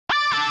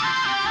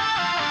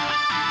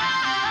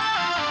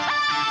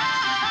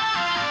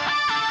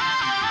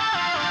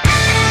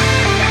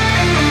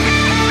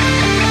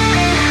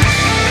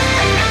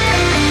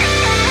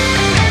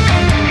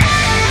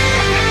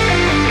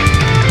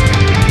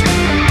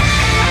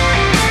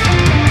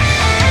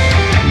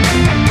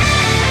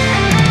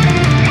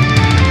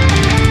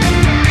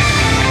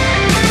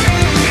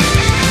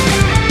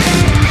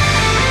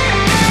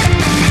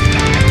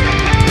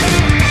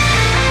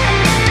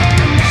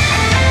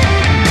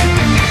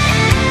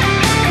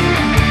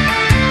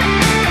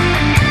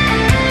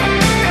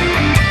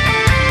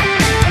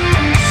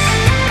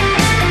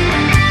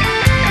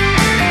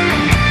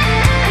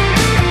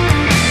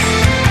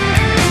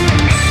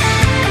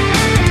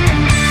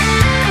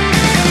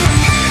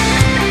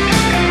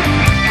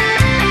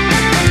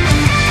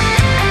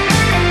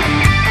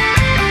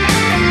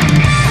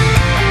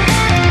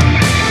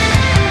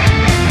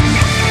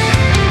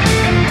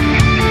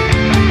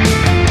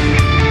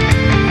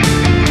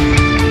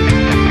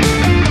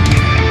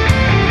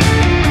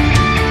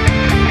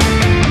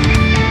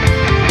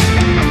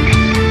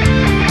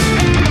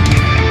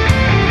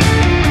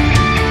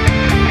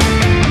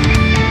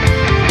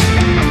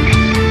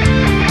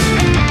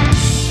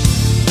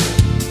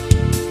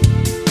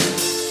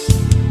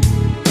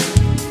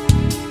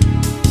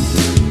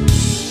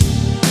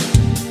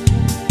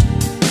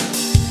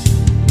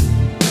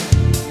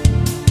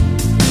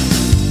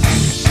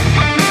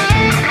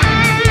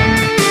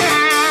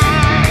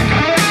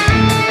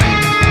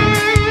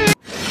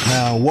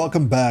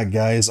Welcome back,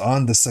 guys,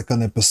 on the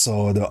second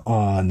episode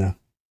on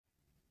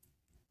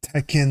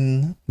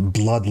Tekken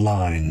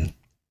Bloodline.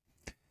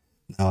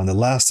 Now, in the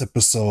last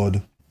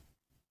episode,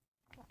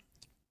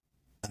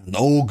 an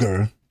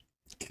ogre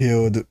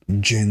killed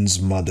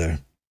Jin's mother.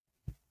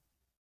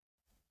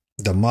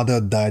 The mother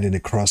died in a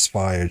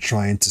crossfire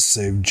trying to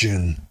save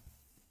Jin.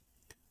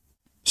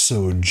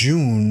 So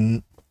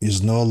June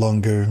is no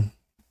longer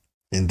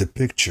in the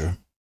picture.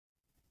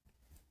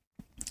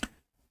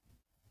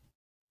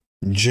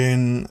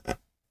 Jin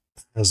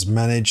has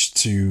managed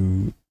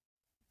to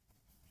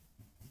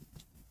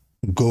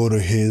go to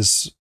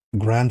his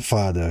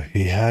grandfather,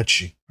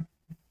 Heihachi.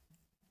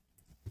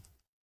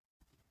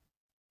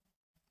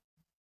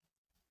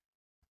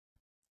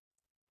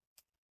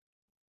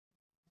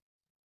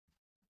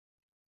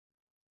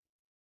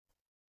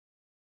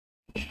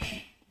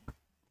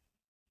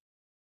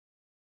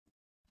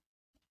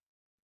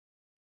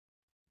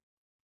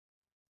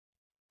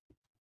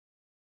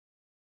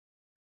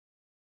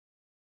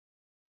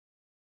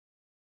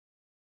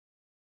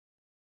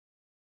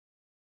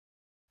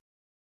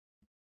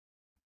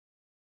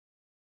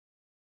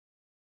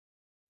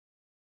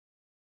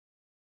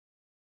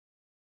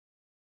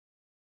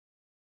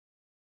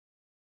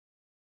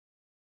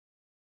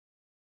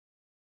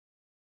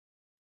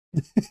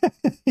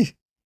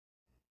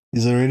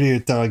 He's already a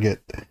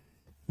target,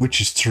 which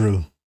is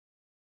true.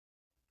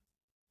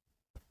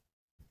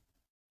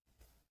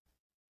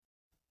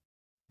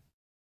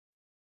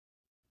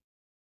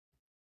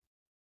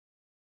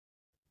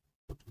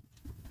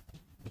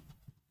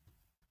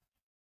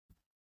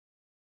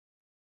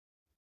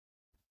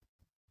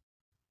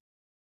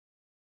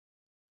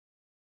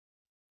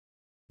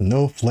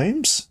 No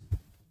flames?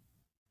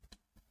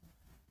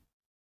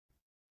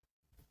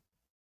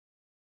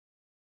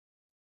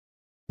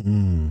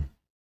 Hmm.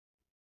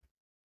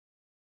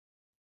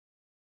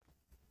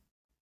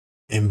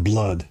 In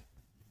blood.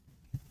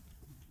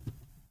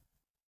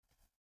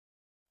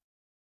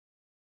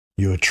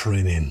 You're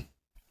training.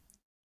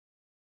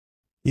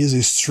 He's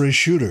a straight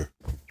shooter.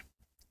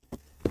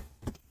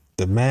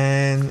 The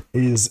man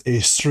is a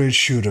straight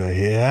shooter.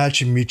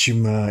 Heihachi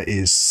Michima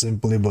is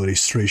simply but a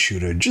straight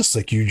shooter. Just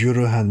like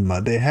Yujiro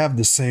Hanma, they have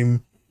the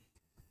same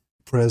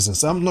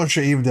presence. I'm not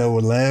sure if there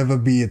will ever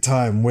be a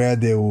time where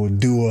they will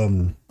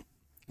do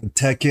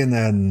Tekken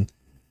and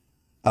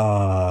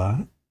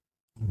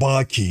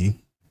Baki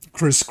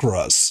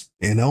crisscross,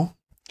 you know?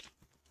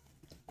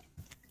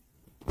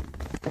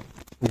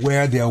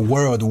 Where their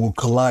world will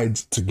collide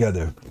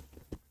together.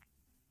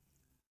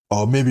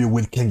 Or maybe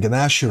with Kengan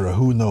Ashura,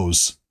 who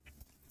knows?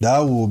 That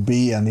will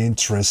be an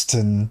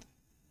interesting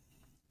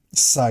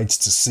sight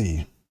to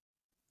see.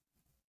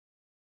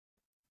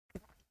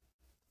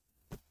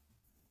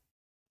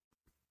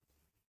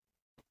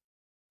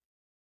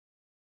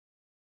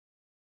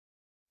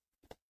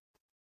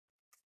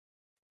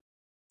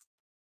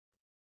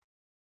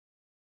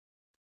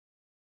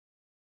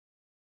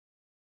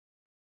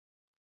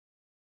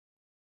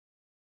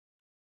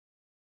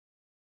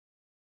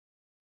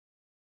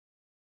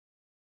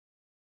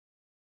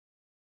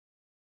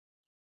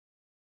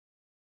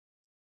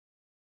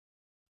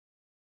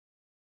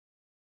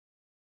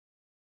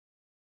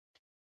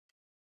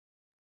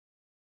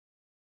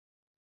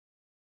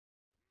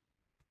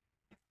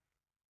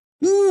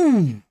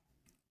 Hmm.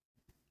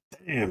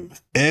 Damn.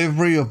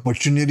 Every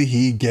opportunity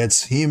he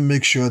gets, he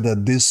makes sure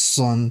that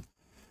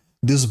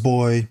this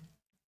boy,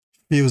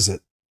 feels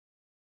it.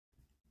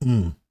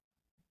 Hmm.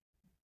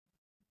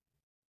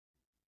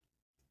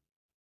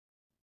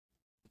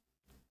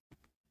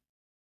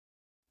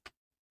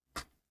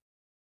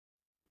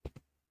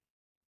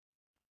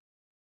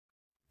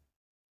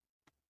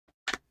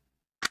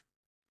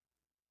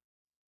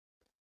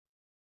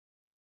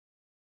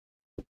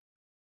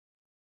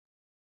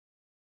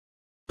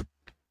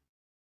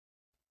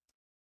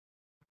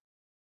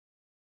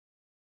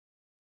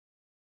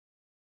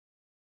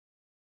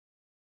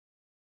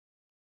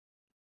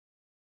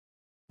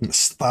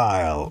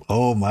 Style.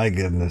 Oh my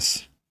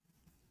goodness.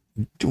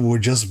 We'll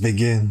just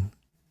begin.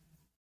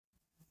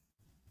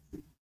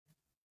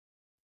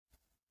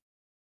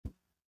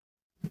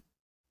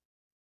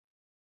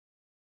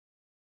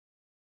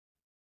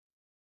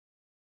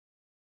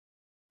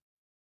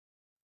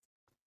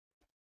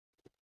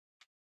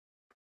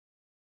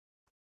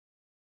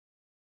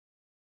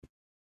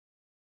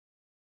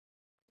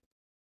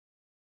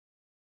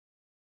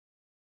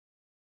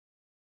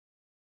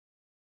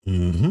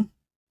 Mm-hmm.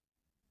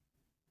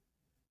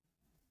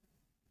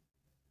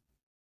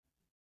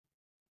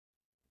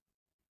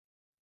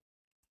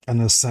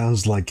 Kind of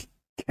sounds like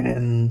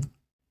Ken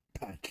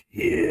back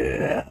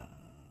here.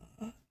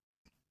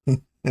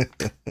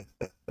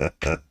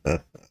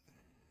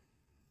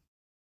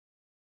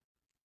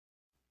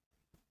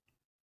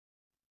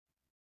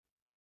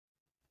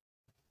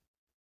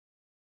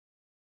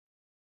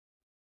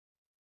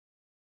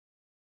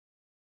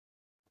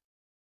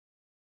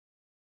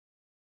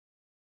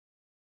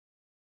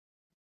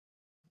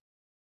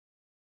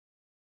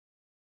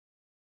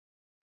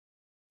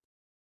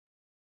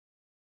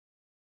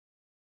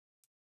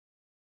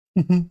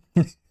 I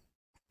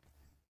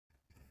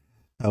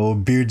will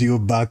build you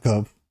back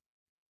up.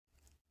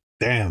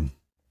 Damn.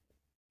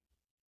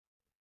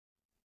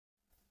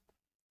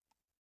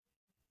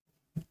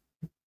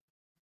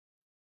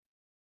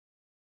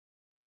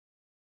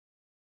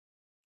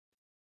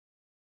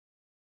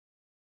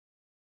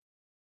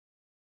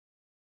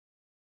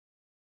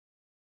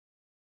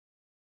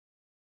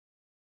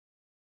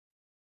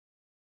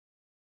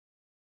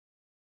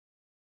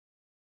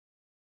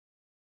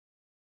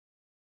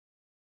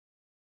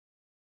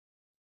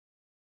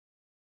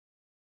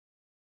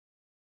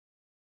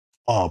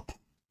 Up.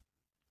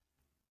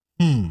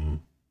 Hmm.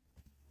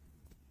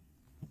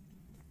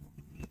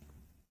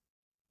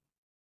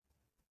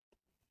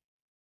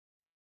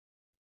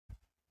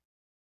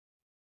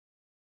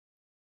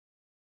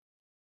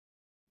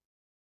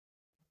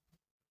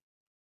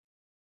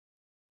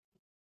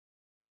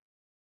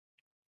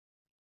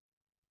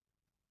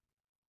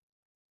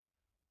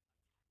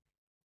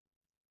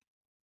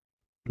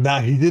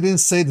 Now he didn't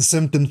say the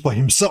same thing for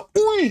himself.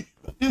 Oi!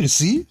 You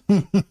see?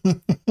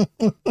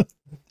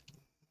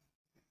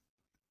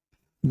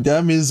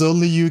 That means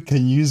only you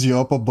can use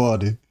your upper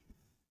body.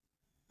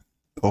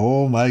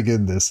 Oh my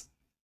goodness.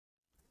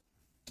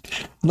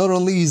 Not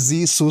only is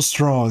he so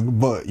strong,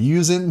 but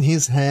using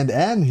his hand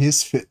and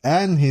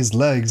his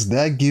legs,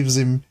 that gives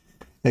him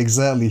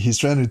exactly. He's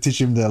trying to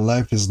teach him that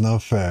life is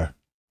not fair.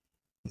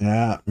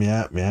 Yeah,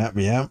 yeah, yeah,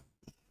 yeah.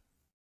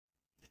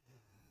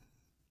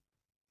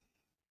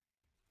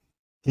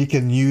 He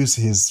can use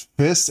his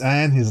fists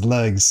and his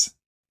legs,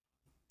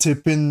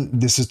 tipping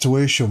the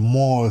situation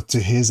more to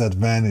his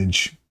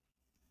advantage.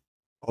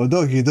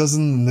 Although he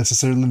doesn't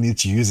necessarily need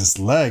to use his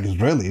legs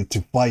really to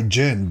fight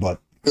Jin,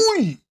 but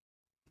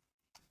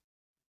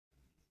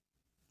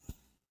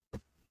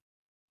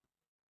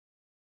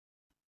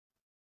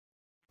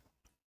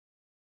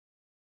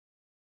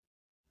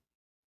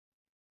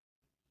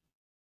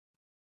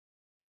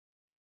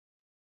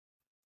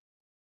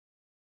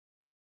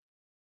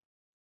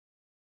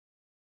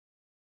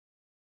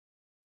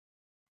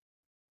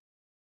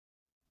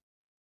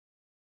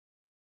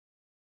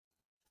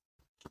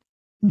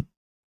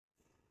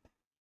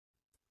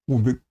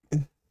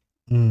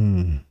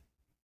hmm,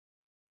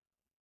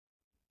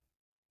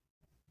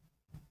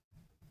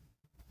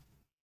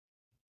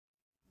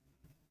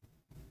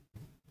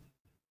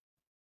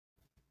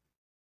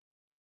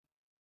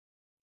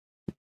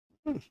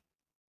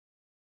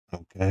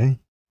 okay.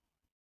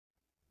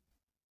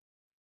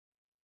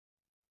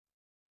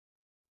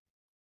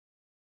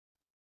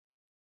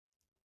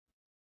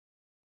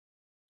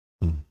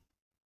 Hmm.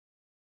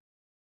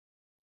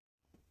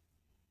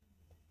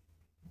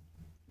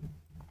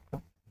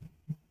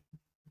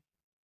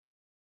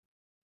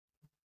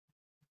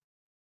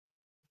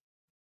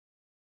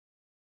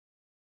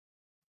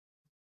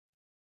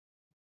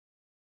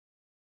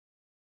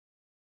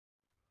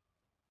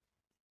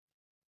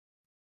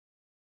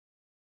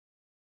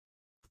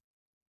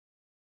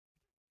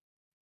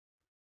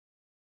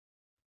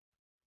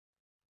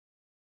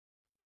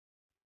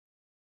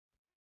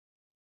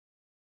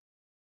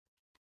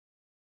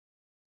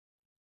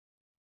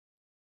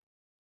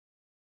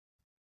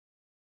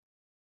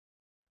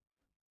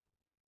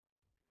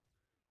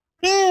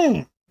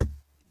 Mm.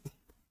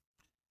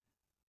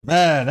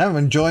 Man, I'm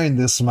enjoying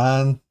this,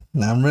 man.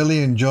 I'm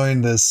really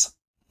enjoying this.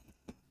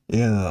 You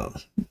know,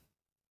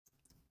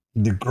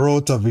 the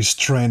growth of his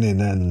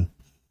training and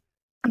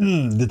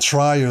the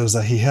trials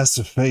that he has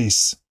to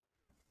face.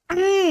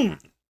 Mm.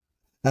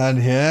 And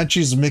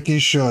Heihachi is making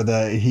sure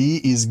that he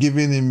is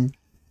giving him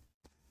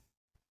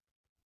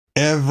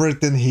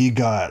everything he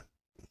got.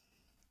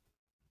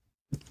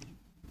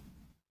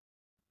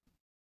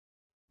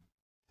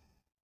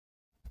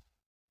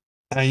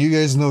 And you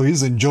guys know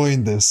he's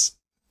enjoying this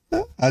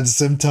at the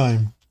same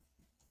time.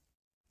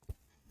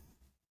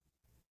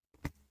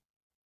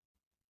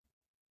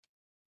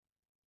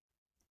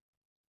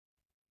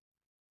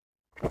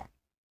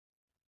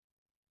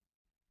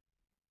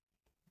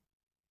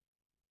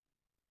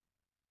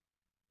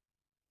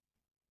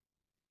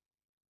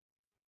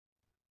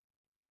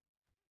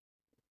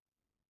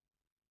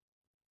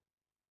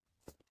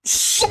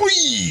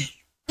 Soy!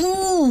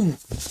 Ooh!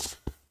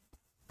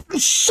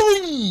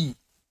 Soy!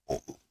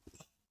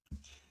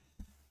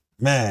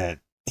 Man,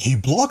 he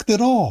blocked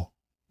it all.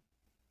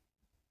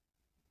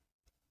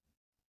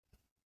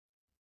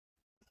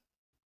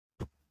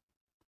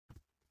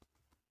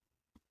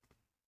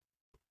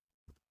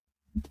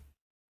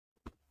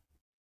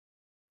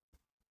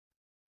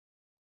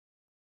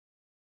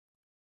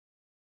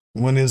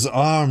 When his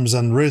arms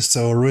and wrists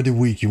are already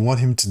weak, you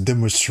want him to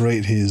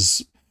demonstrate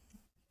his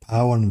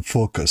power and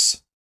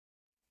focus.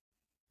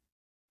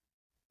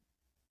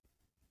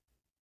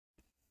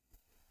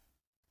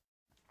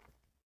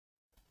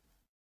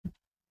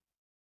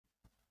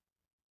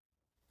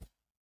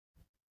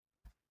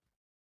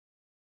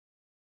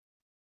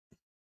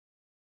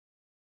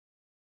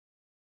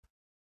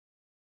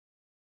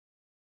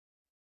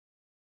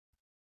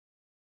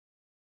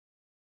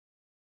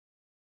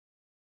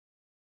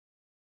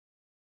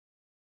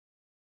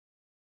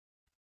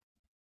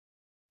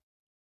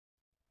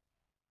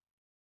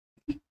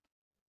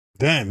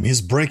 Damn, he's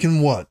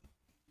breaking what?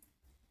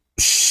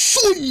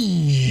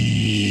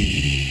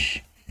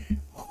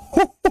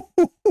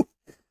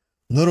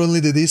 Not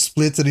only did he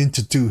split it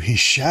into two, he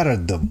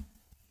shattered them.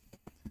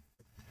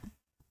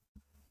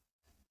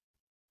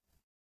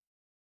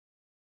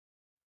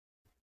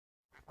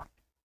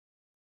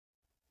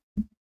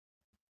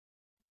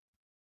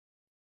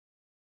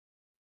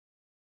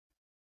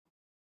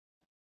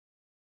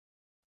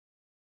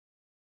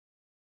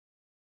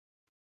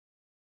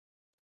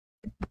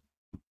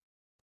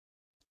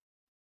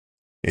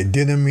 A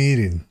dinner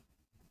meeting.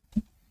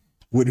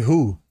 With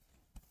who?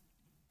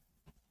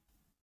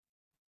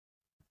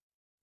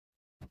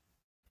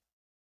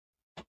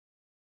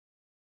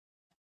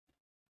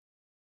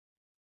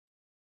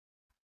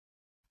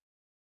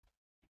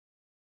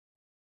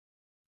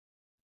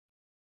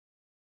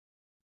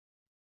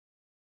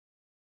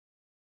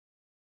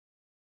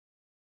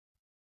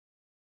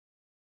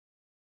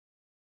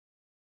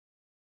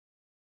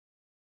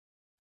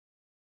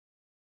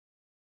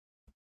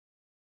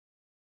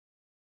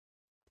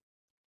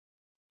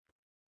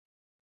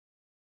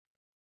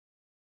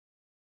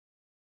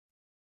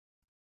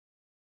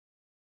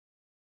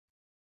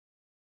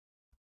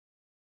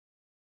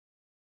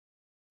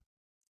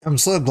 I'm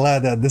so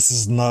glad that this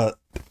is not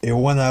a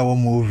 1 hour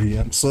movie.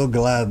 I'm so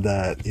glad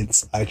that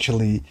it's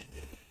actually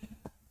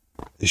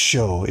a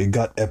show. It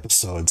got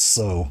episodes,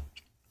 so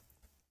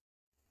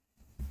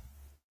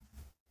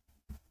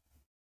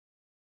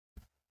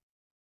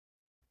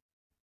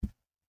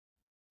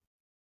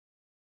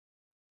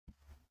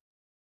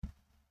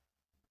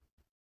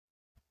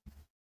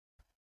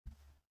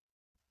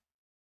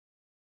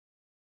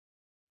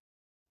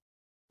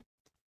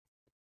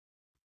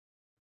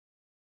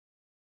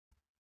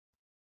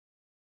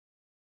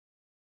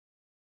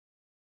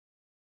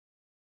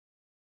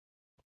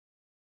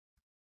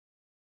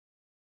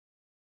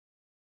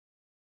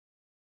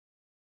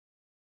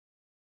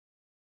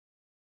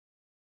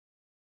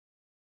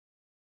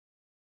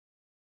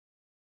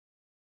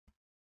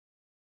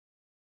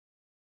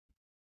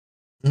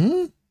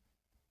hmm?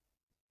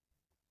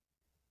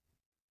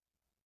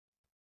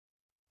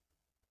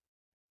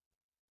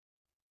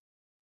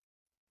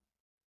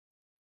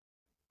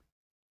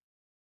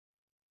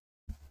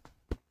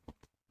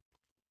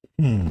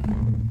 Hmm.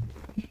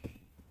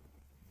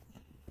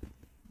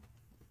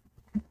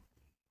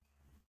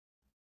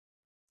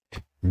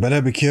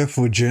 Better be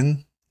careful,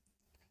 Jin.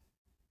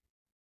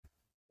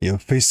 You're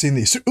facing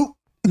this. Ooh.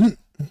 Mm.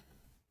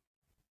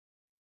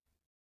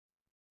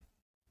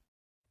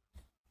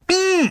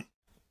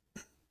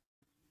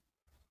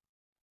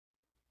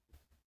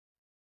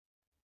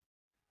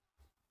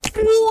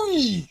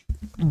 Ooh.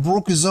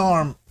 Broke his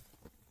arm.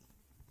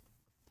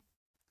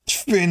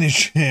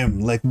 Finish him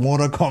like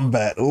Mortal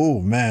Kombat.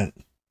 Oh man.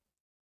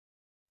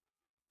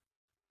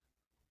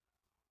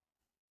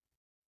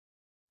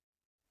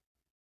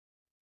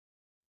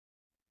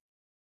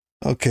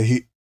 Okay,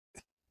 he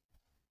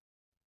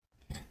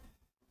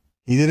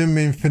didn't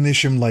mean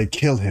finish him like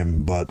kill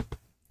him, but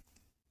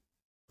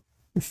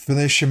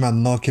finish him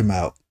and knock him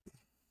out.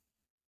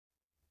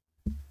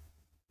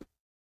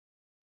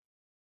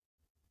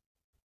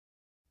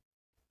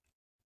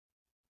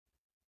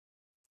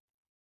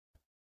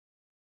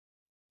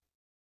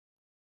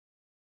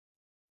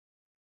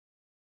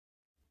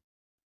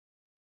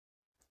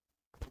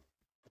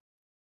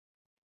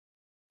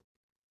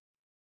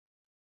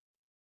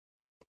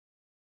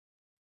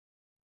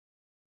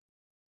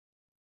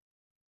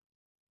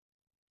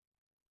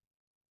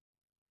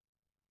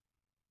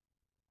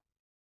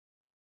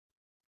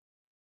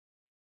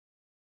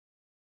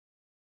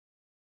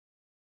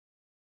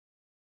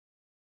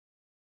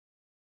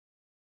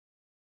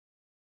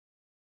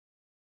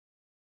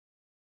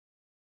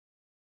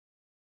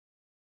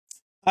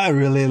 I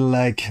really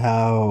like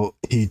how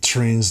he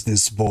trains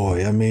this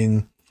boy. I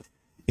mean,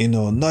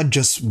 not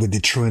just with the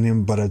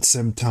training, but at the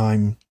same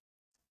time,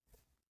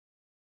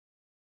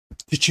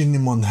 teaching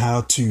him on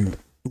how to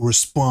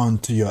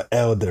respond to your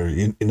elder.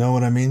 You know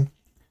what I mean?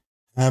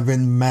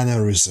 Having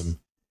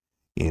mannerism,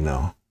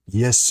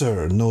 Yes,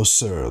 sir, no,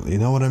 sir. You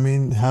know what I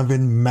mean?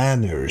 Having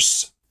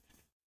manners,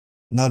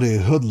 not a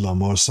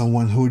hoodlum or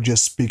someone who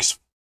just speaks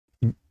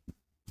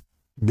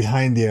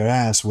behind their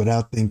ass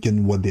without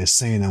thinking what they're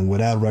saying and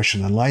without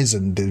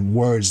rationalizing the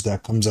words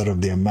that comes out of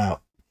their mouth,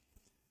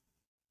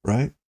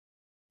 right?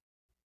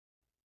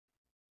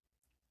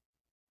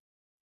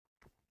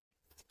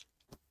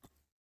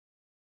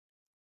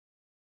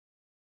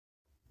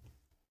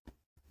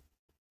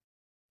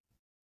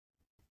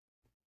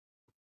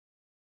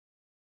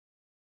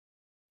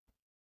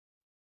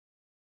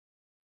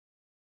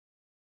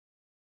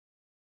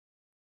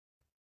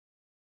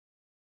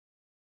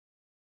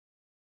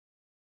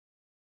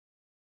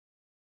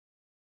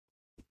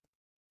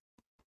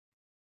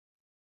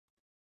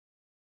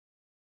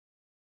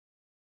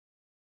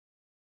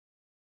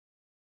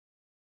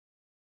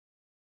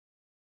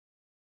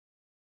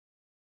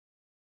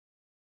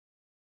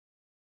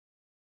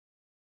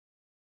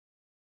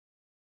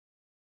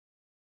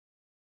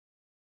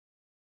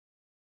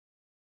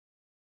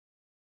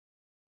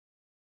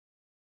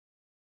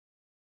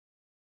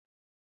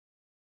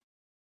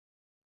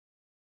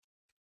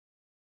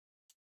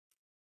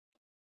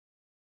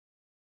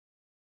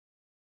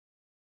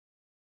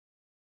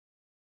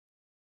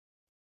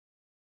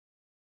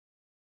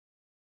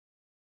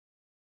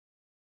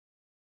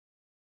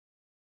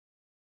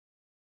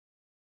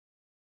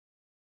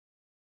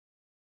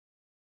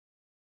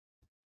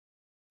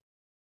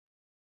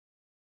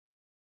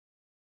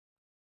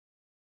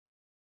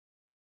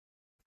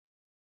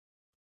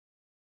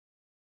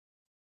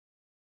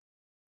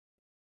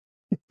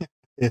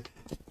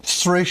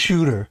 Straight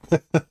shooter.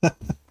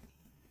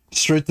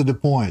 Straight to the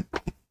point.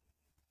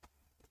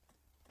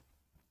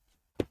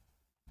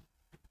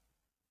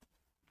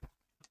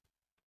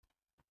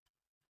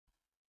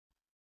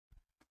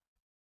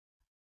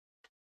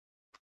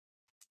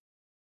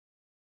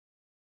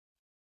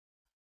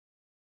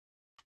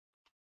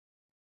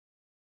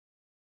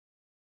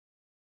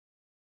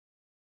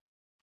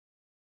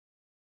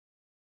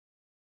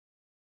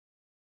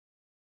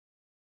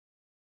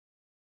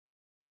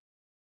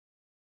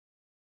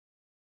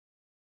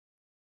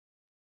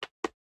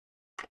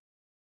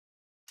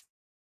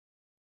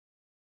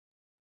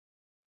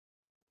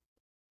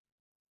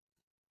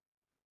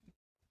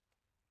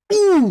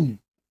 Ooh.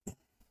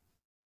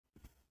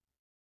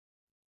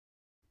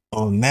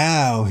 Oh,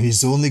 now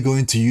he's only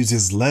going to use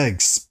his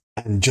legs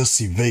and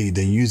just evade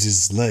and use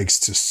his legs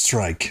to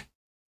strike.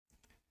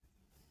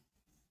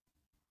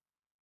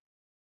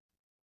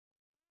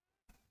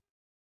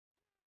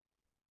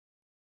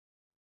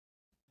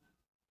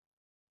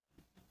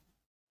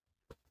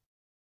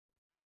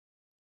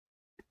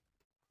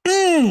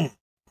 Mm.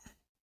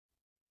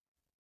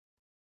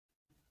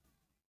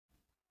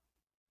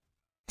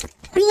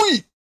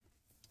 Wait.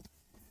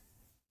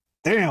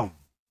 Damn.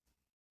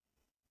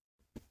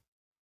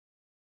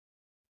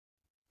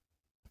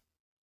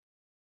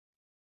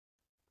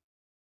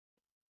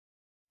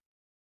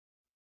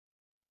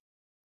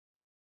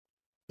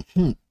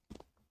 Hmm.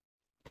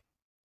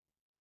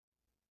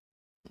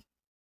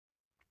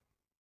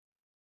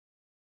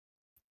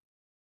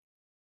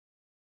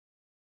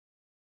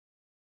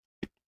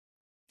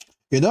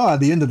 You know, at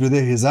the end of the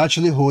day, he's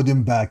actually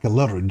holding back a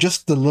little,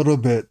 just a little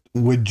bit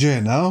with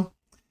Jin, huh?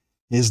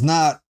 He's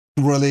not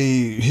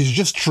really, he's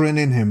just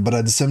training him, but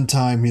at the same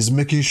time, he's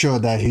making sure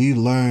that he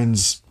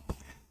learns,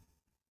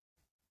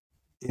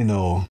 you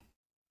know,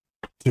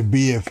 to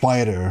be a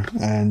fighter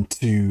and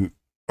to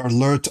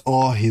alert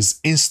all his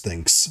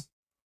instincts.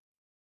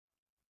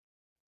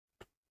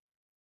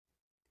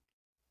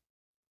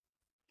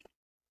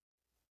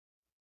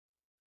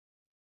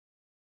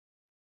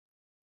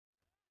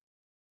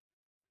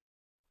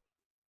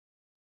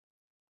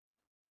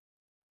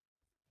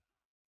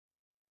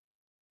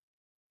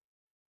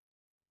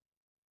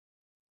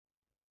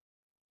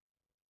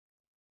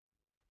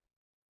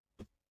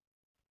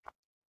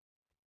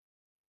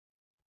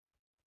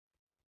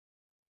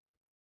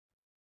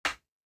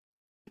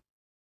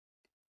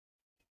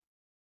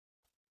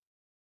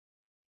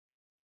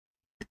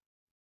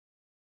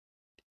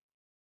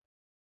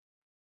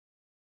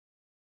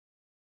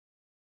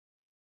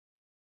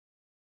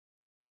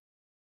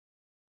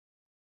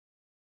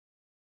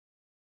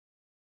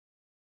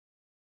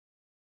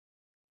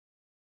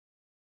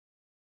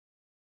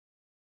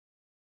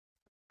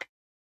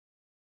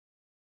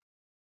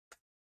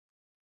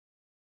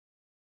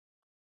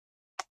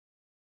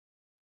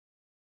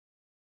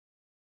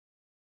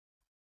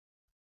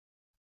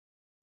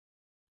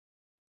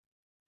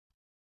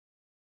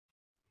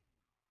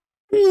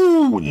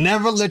 Ooh,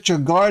 never let your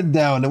guard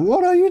down.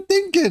 What are you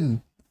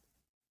thinking?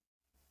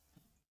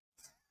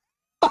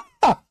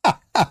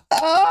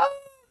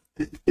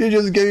 You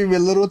just gave me a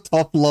little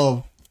tough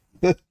love.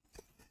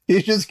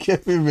 You just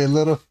gave me a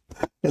little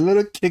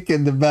kick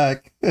in the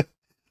back,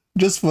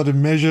 just for the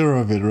measure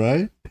of it,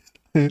 right?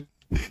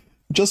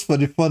 Just for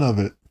the fun of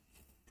it.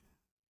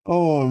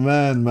 Oh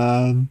man,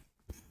 man.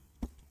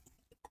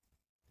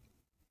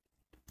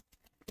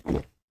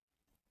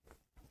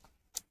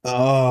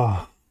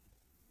 Oh,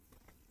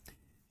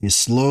 he's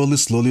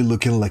slowly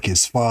looking like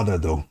his father,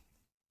 though.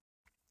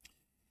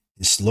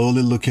 He's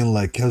slowly looking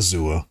like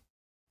Kazuha.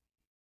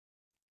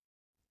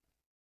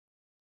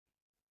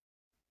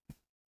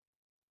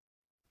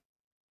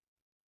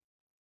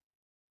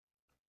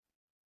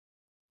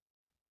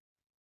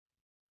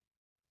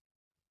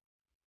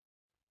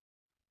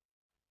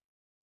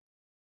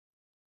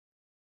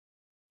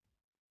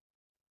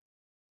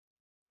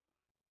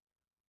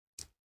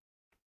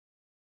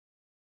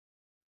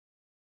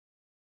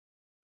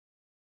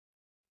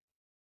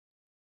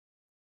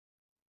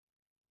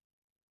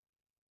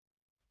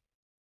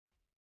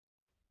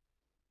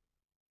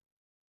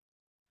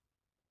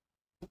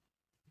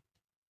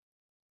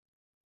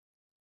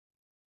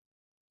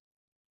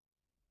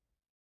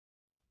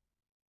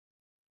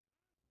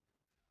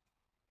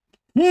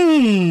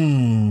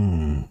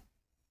 Hmm.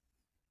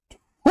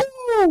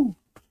 Woo!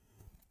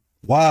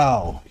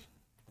 Wow.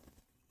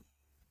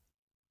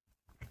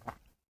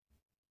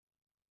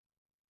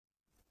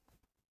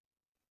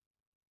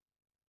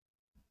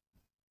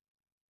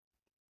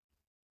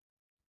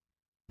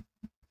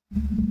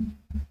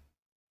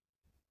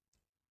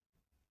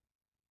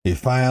 He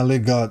finally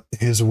got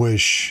his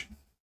wish.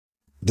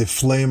 The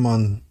flame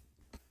on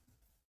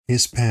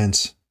his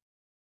pants.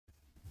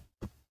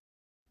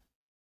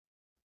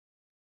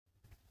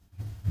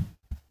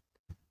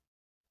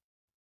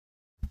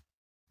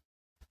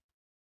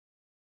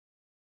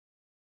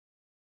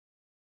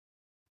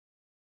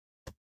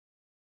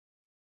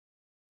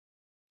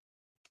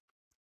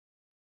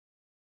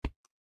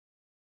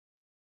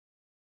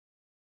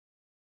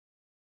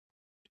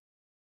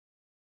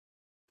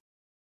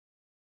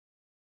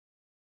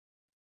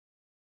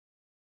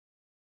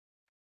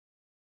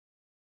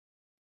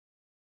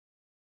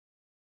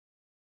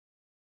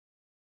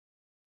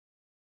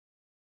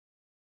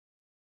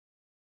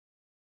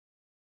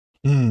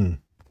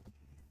 Hmm.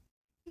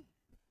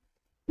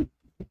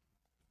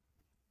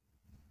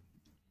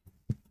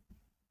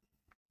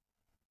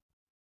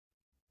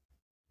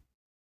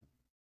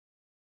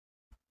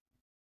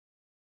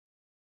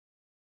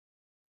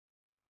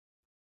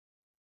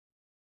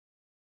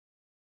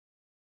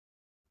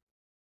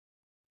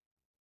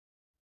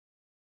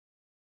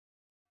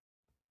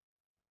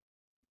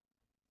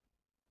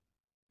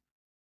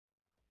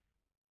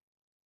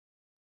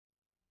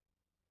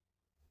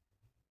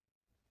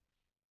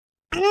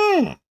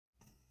 Mm.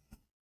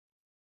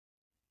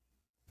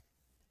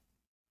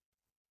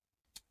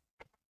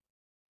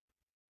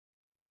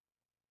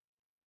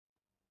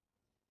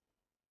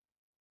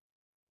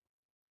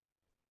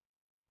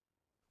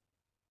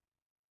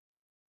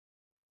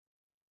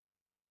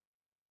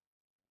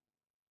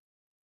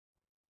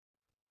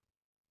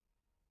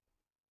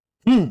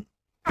 Mm.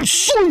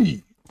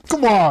 Sweet.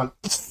 Come on.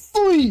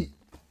 Sweet.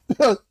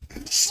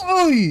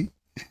 Sweet.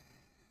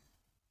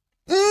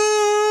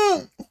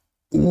 Mm.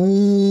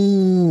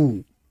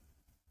 Ooh.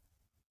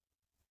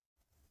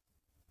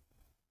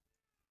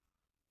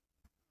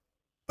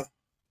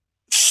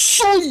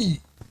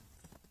 Sweet.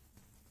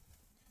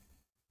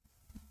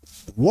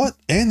 What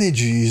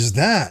energy is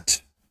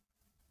that?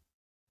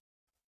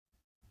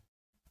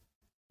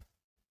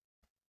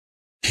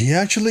 He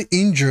actually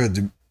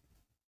injured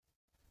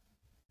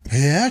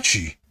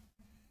Heihachi.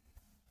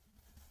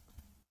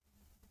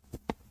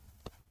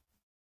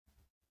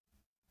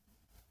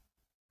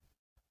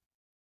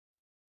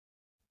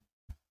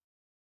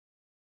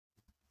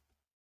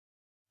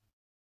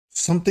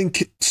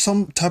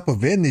 Some type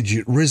of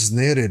energy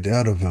resonated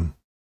out of him.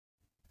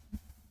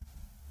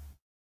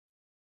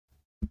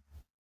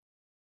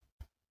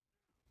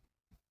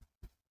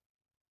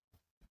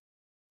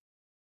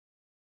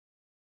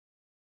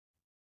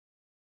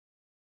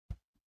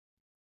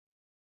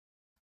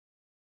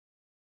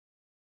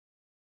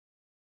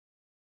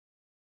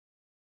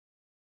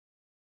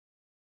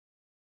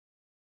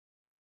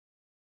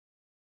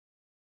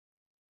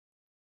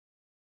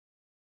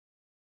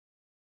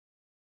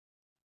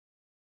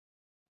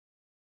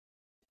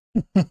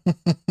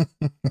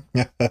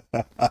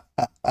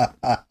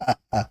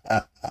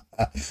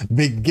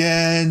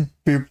 Begin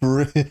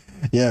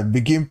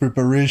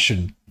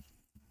preparation.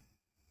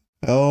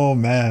 Oh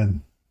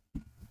man.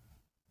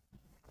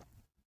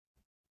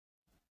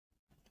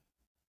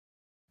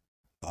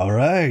 All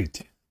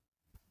right.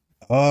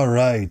 All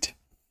right.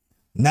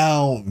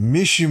 Now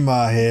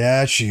Mishima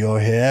Heihachi or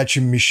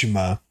Heihachi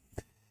Mishima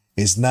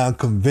is now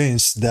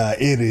convinced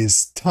that it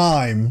is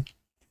time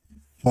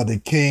for the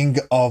King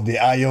of the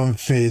Iron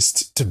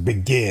Fist to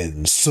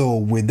begin. So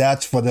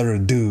without further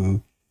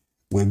ado,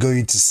 we're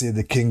going to see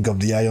the King of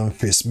the Iron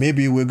Fist.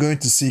 Maybe we're going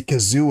to see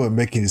Kazuha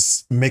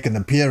make an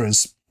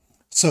appearance.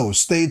 So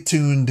stay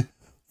tuned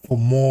for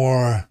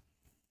more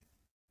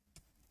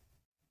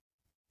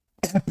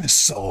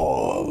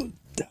episodes.